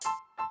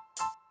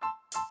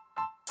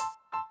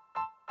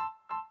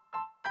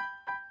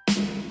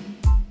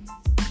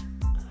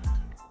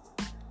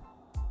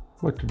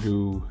What to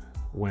do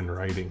when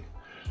writing.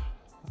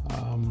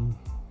 Um,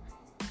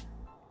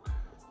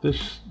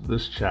 this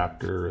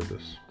chapter,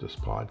 this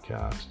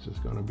podcast is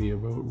going to be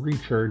about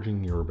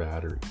recharging your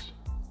batteries.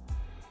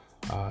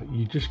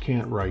 You just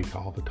can't write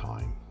all the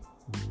time.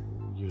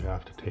 You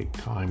have to take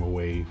time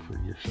away for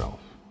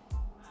yourself,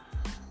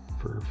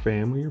 for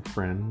family or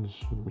friends.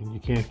 I mean, you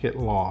can't get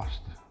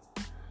lost.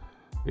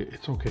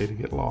 It's okay to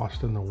get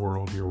lost in the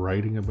world you're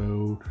writing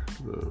about,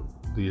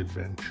 the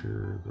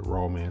adventure, the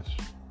romance,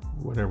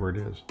 whatever it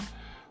is.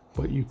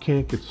 But you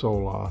can't get so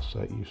lost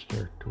that you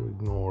start to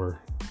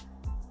ignore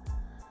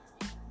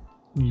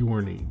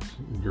your needs,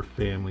 your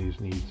family's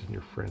needs, and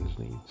your friends'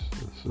 needs.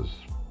 This is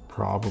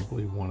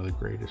probably one of the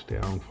greatest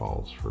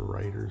downfalls for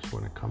writers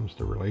when it comes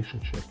to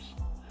relationships.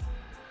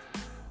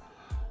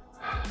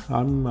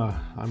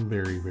 I'm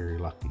very, very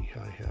lucky.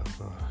 I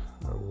have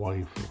a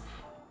wife of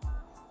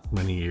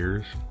many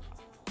years,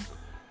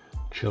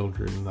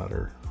 children that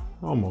are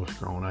almost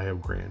grown. I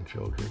have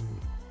grandchildren,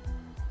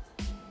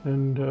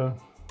 and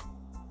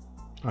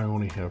I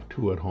only have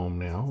two at home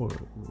now,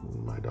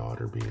 my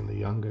daughter being the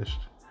youngest,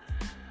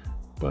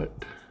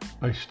 but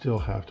I still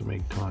have to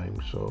make time.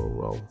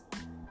 So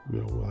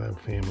we'll have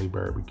family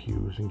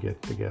barbecues and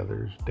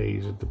get-togethers,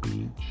 days at the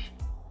beach,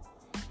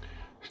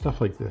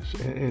 stuff like this,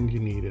 and you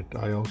need it.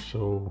 I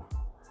also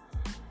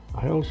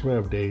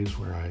have days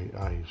where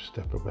I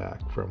step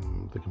back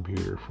from the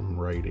computer, from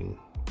writing,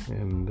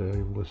 and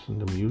listen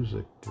to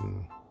music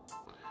and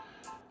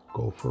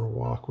go for a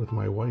walk with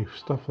my wife.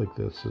 Stuff like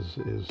this is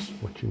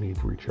what you need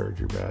to recharge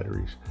your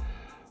batteries.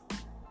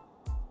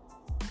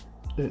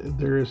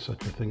 There is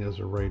such a thing as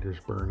a writer's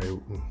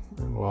burnout,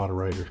 and a lot of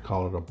writers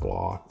call it a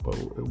block, but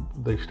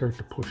they start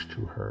to push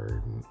too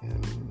hard,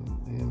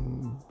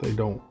 and they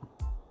don't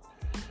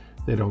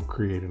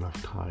create enough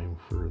time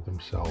for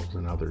themselves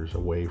and others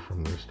away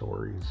from their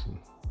stories and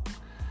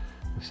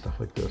stuff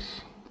like this.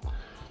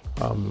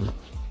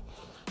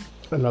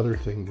 Another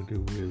thing to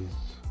do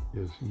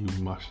is you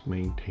must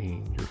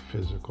maintain your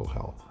physical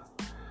health.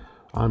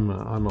 I'm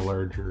a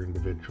larger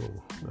individual.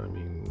 I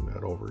mean,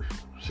 at over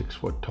 6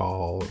 foot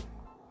tall.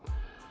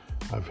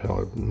 I've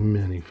held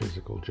many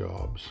physical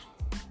jobs.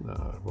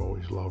 I've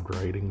always loved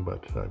writing,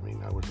 but I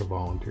mean, I was a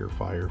volunteer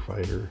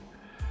firefighter.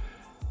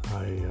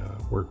 I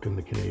worked in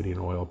the Canadian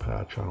oil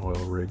patch on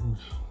oil rigs.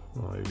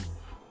 I've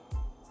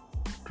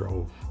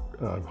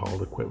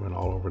hauled equipment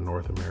all over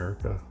North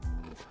America.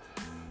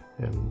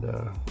 And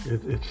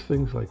it's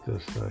things like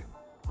this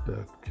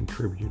that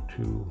contribute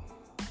to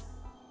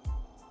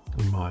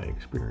my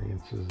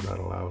experiences that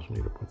allows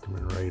me to put them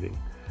in writing.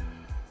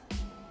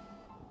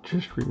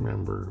 Just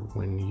remember,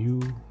 when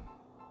you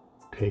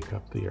take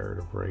up the art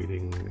of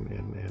writing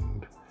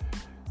and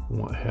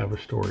have a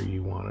story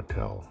you want to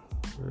tell,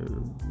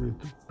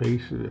 a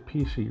piece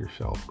of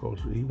yourself goes,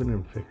 even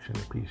in fiction,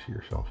 a piece of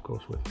yourself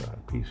goes with that,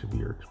 a piece of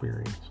your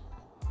experience.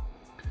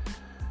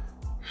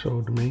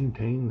 So to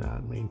maintain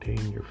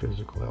your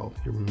physical health,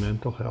 your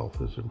mental health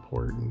is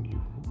important.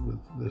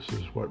 This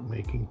is what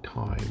making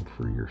time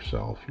for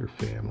yourself, your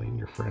family, and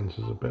your friends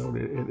is about.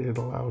 It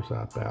allows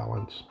that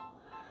balance.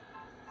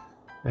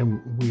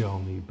 And we all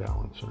need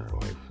balance in our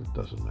life. It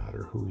doesn't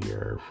matter who you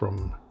are,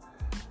 from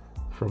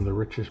the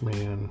richest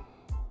man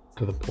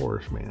to the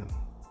poorest man.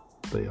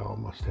 They all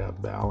must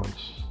have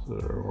balance,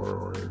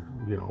 or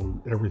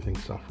everything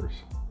suffers.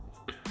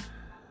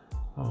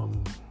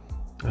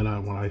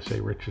 And when I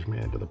say richest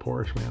man to the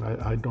poorest man,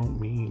 I don't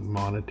mean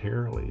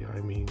monetarily.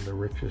 I mean the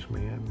richest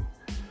man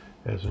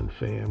as in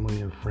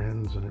family and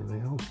friends and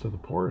everything else, to the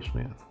poorest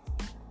man.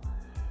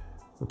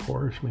 The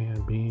poorest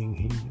man being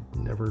he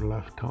never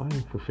left time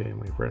for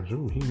family and friends.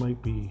 Ooh, he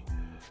might be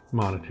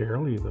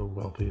monetarily the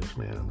wealthiest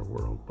man in the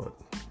world, but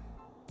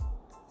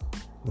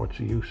what's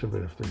the use of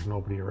it if there's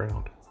nobody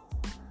around?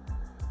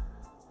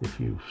 If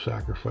you've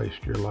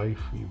sacrificed your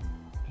life,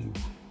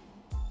 you've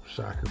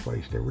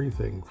sacrificed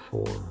everything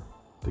for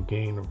the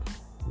gain of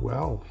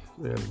wealth,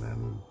 and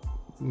then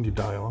you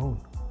die alone.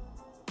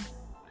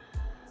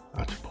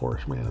 That's the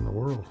poorest man in the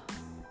world.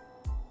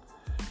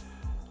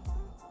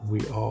 We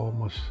all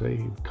must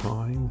save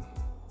time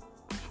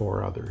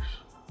for others.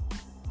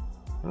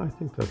 And I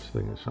think that's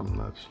something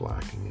that's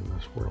lacking in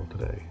this world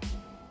today.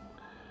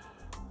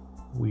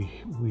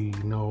 We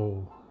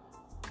know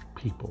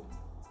people.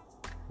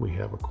 We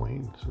have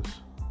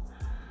acquaintances.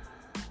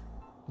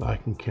 I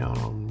can count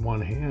on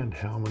one hand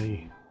how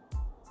many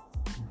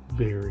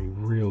very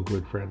real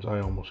good friends I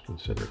almost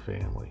consider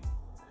family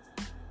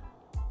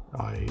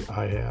I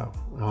have.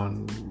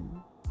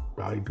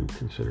 I do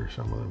consider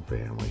some of them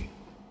family.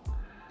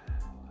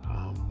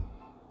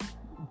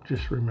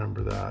 Just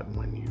remember that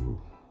when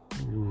you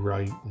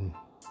write, and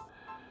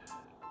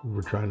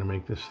we're trying to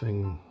make this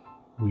thing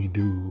we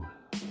do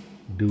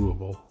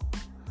doable,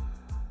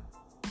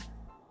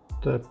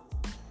 that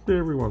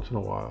every once in a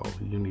while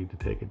you need to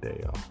take a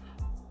day off.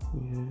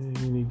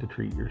 You need to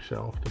treat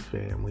yourself to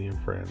family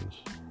and friends,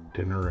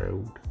 dinner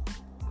out,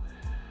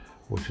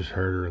 which is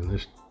harder in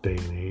this day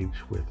and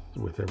age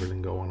with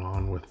everything going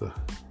on with the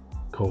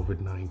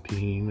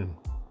COVID-19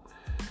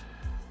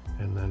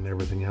 and then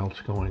everything else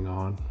going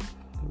on,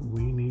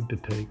 we need to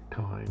take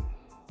time.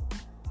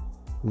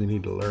 We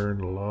need to learn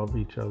to love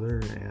each other,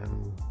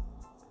 and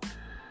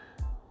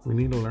we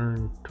need to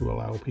learn to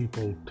allow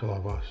people to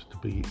love us, to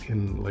be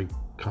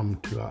come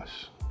to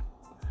us.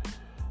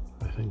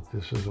 I think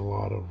this is a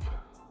lot of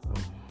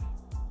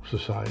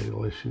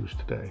societal issues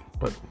today,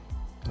 but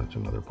that's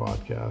another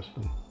podcast,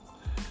 and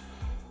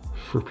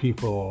for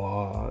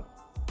people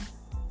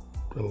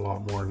a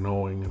lot more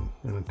knowing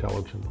and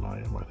intelligent than I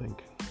am, I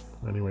think.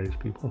 Anyways,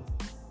 people,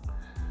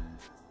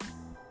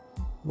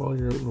 while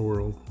you're out in the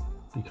world,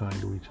 be kind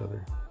to each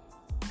other,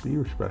 be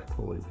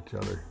respectful of each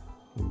other,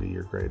 and be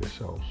your greatest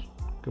selves.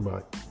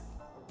 Goodbye.